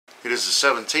It is the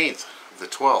 17th of the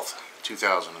 12th,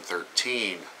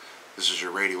 2013. This is your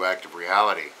Radioactive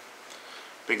Reality.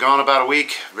 Been gone about a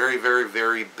week. Very, very,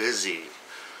 very busy.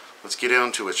 Let's get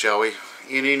into it, shall we?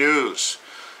 Any news?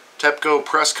 Tepco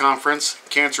press conference.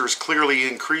 Cancer is clearly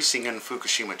increasing in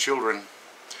Fukushima children.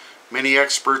 Many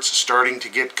experts starting to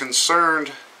get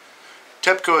concerned.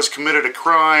 Tepco has committed a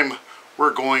crime.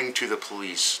 We're going to the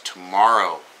police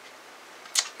tomorrow.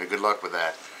 Hey, good luck with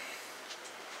that.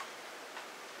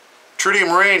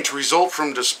 Tritium rain to result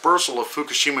from dispersal of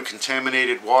Fukushima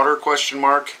contaminated water?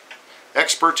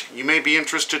 Expert, you may be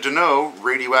interested to know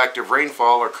radioactive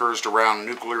rainfall occurs around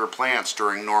nuclear plants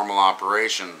during normal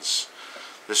operations.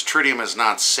 This tritium is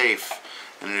not safe,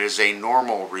 and it is a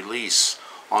normal release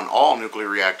on all nuclear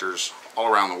reactors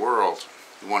all around the world.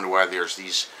 You wonder why there's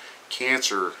these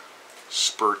cancer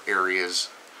spurt areas.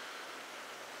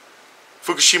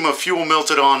 Fukushima fuel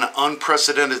melted on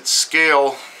unprecedented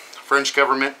scale. French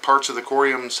government, parts of the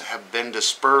coriums have been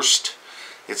dispersed.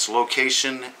 Its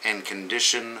location and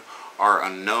condition are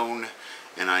unknown,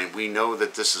 and we know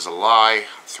that this is a lie.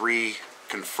 3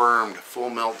 confirmed full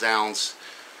meltdowns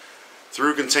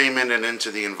through containment and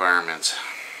into the environment,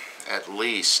 at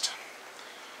least.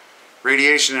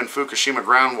 Radiation in Fukushima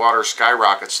groundwater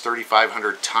skyrockets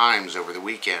 3,500 times over the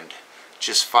weekend,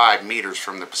 just 5 meters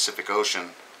from the Pacific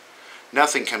Ocean.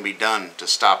 Nothing can be done to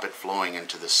stop it flowing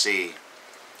into the sea.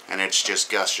 And it's just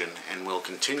gushing and will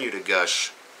continue to gush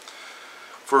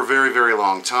for a very, very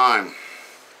long time.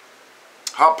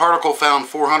 Hot particle found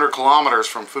 400 kilometers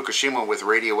from Fukushima with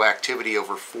radioactivity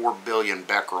over 4 billion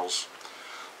becquerels.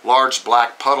 Large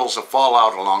black puddles of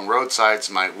fallout along roadsides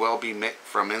might well be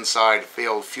from inside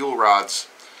failed fuel rods.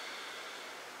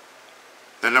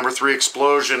 The number 3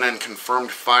 explosion and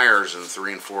confirmed fires in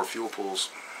 3 and 4 fuel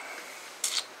pools.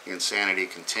 The insanity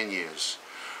continues.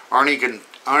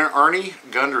 Arnie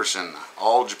Gunderson.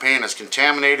 All Japan is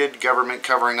contaminated. Government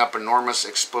covering up enormous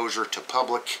exposure to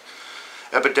public.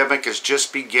 Epidemic is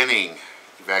just beginning.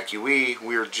 Evacuee.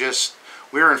 We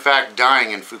are in fact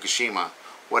dying in Fukushima.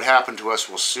 What happened to us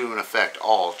will soon affect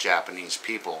all Japanese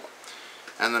people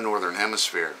and the Northern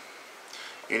Hemisphere.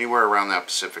 Anywhere around that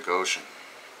Pacific Ocean.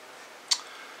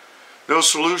 No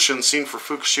solution seen for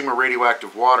Fukushima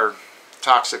radioactive water.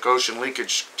 Toxic ocean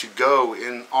leakage to go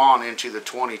on into the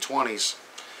 2020s.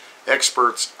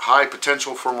 Experts, high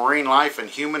potential for marine life and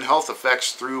human health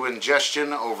effects through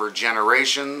ingestion over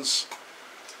generations.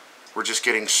 We're just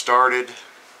getting started.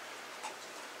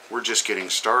 We're just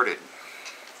getting started.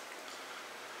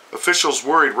 Officials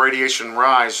worried radiation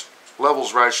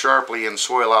levels rise sharply in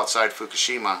soil outside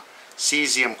Fukushima.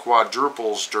 Cesium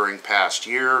quadruples during past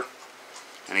year.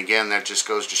 And again, that just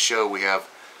goes to show we have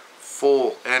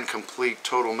full and complete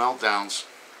total meltdowns.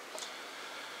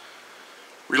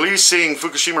 Releasing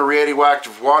Fukushima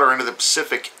radioactive water into the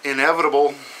Pacific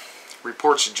inevitable.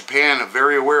 Reports of Japan are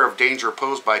very aware of danger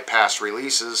posed by past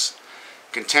releases.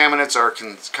 Contaminants are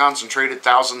concentrated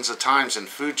thousands of times in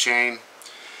food chain.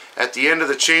 At the end of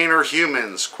the chain are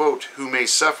humans, quote, who may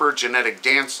suffer genetic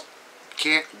damage,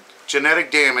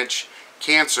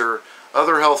 cancer,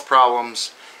 other health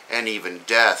problems, and even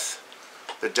death.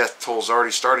 The death toll is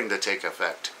already starting to take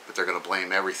effect, but they're going to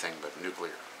blame everything but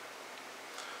nuclear.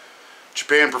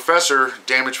 Japan professor,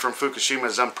 damage from Fukushima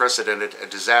is unprecedented, a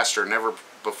disaster never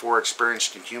before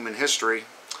experienced in human history.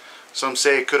 Some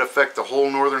say it could affect the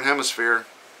whole Northern Hemisphere.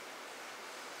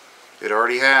 It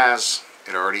already has.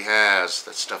 It already has.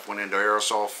 That stuff went into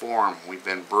aerosol form. We've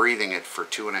been breathing it for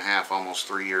 2.5, almost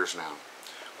 3 years now.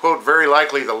 Quote, very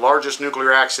likely the largest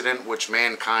nuclear accident which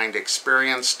mankind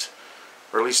experienced,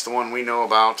 or at least the one we know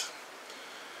about.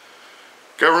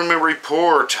 Government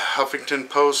report. Huffington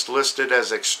Post listed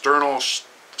as external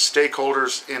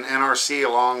stakeholders in NRC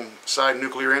alongside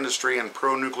nuclear industry and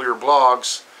pro-nuclear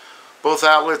blogs. Both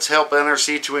outlets help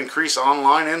NRC to increase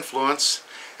online influence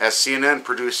as CNN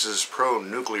produces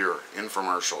pro-nuclear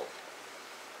infomercial.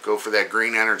 Go for that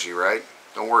green energy, right?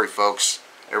 Don't worry, folks.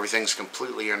 Everything's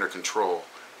completely under control.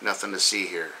 Nothing to see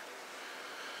here.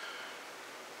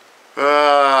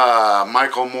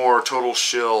 Michael Moore, total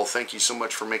shill. Thank you so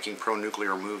much for making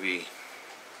pro-nuclear movie.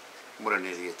 What an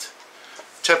idiot.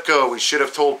 Tepco, we should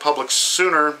have told public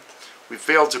sooner. We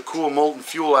failed to cool molten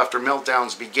fuel after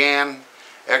meltdowns began.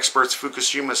 Experts,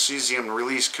 Fukushima cesium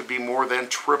release could be more than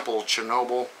triple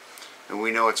Chernobyl. And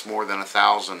we know it's more than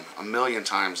 1,000, 1,000,000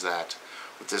 times that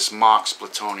with this MOX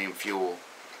plutonium fuel.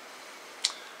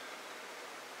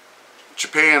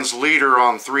 Japan's leader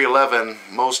on 3/11,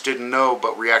 most didn't know,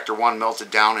 but Reactor 1 melted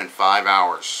down in 5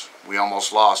 hours. We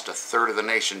almost lost a third of the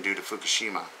nation due to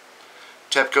Fukushima.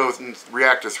 Tepco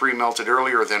Reactor 3 melted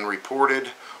earlier than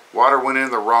reported. Water went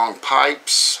in the wrong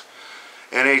pipes.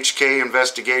 NHK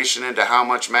investigation into how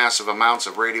much massive amounts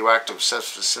of radioactive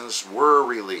substances were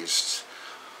released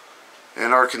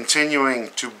and are continuing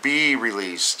to be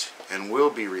released and will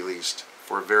be released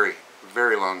for a very,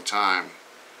 very long time.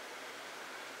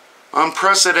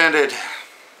 Unprecedented.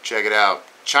 Check it out.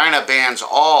 China bans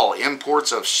all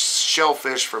imports of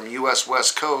shellfish from U.S.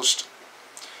 West Coast.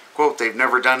 Quote, they've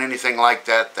never done anything like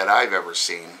that I've ever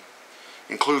seen.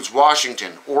 Includes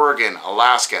Washington, Oregon,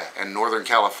 Alaska, and Northern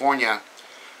California.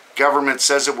 Government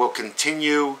says it will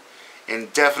continue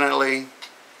indefinitely.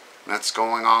 That's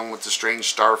going on with the strange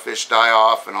starfish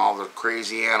die-off and all the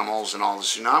crazy animals and all the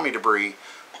tsunami debris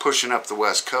pushing up the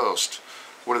West Coast.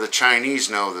 What do the Chinese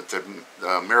know that the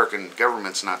American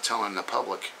government's not telling the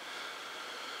public?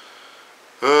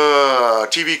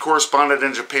 TV correspondent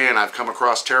in Japan, I've come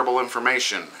across terrible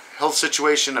information. Health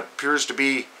situation appears to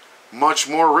be much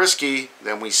more risky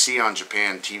than we see on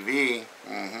Japan TV.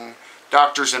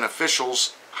 Doctors and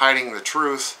officials hiding the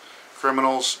truth.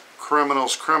 Criminals.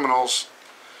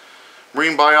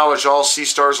 Marine biology, all sea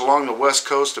stars along the west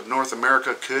coast of North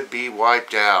America could be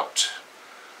wiped out.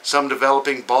 Some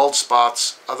developing bald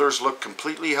spots, others look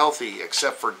completely healthy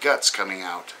except for guts coming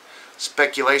out.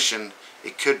 Speculation,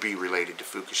 it could be related to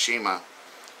Fukushima.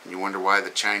 And you wonder why the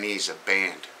Chinese have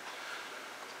banned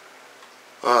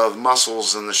the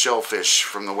mussels and the shellfish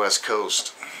from the west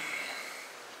coast.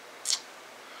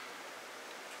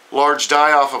 Large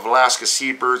die-off of Alaska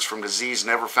seabirds from disease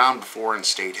never found before in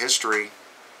state history.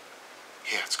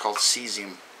 Yeah, it's called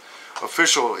cesium.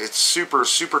 Official, it's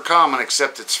super common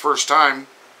except it's first time.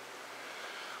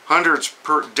 Hundreds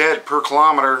dead per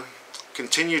kilometer.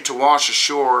 Continue to wash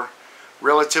ashore.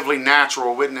 Relatively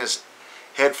natural witness.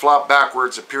 Head flop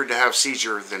backwards, appeared to have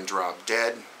seizure, then dropped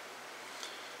dead.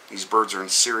 These birds are in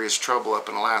serious trouble up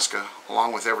in Alaska,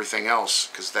 along with everything else,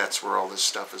 because that's where all this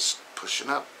stuff is pushing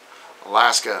up.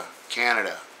 Alaska,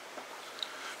 Canada,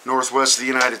 northwest of the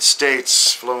United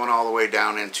States, flowing all the way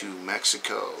down into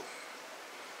Mexico.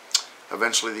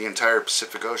 Eventually the entire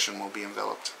Pacific Ocean will be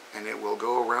enveloped, and it will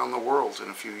go around the world in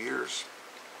a few years.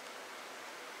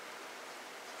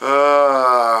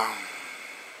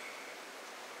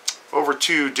 Over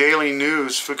to Daily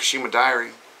News, Fukushima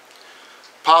Diary.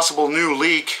 Possible new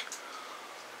leak.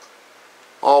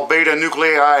 All beta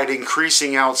nuclide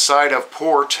increasing outside of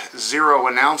port. Zero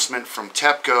announcement from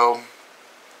Tepco.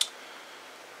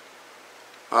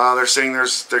 They're saying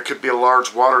there could be a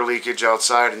large water leakage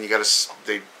outside, and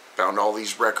they found all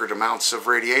these record amounts of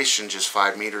radiation just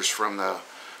 5 meters from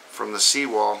the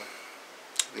seawall.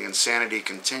 The insanity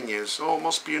continues. Oh, it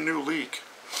must be a new leak.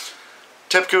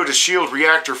 Tepco to shield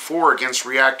Reactor 4 against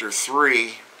Reactor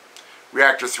 3.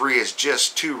 Reactor 3 is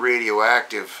just too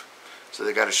radioactive, so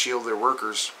they got to shield their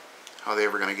workers. How are they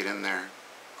ever going to get in there?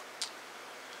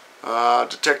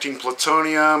 Detecting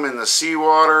plutonium in the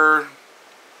seawater.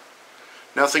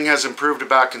 Nothing has improved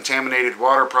about contaminated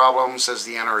water problems, says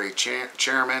the NRA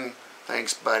chairman.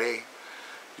 Thanks, buddy.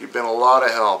 You've been a lot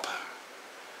of help.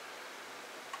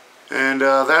 And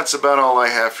that's about all I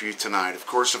have for you tonight. Of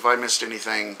course, if I missed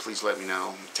anything, please let me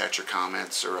know. Attach your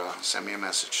comments or send me a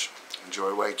message.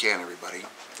 Enjoy while you can, everybody.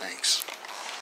 Thanks.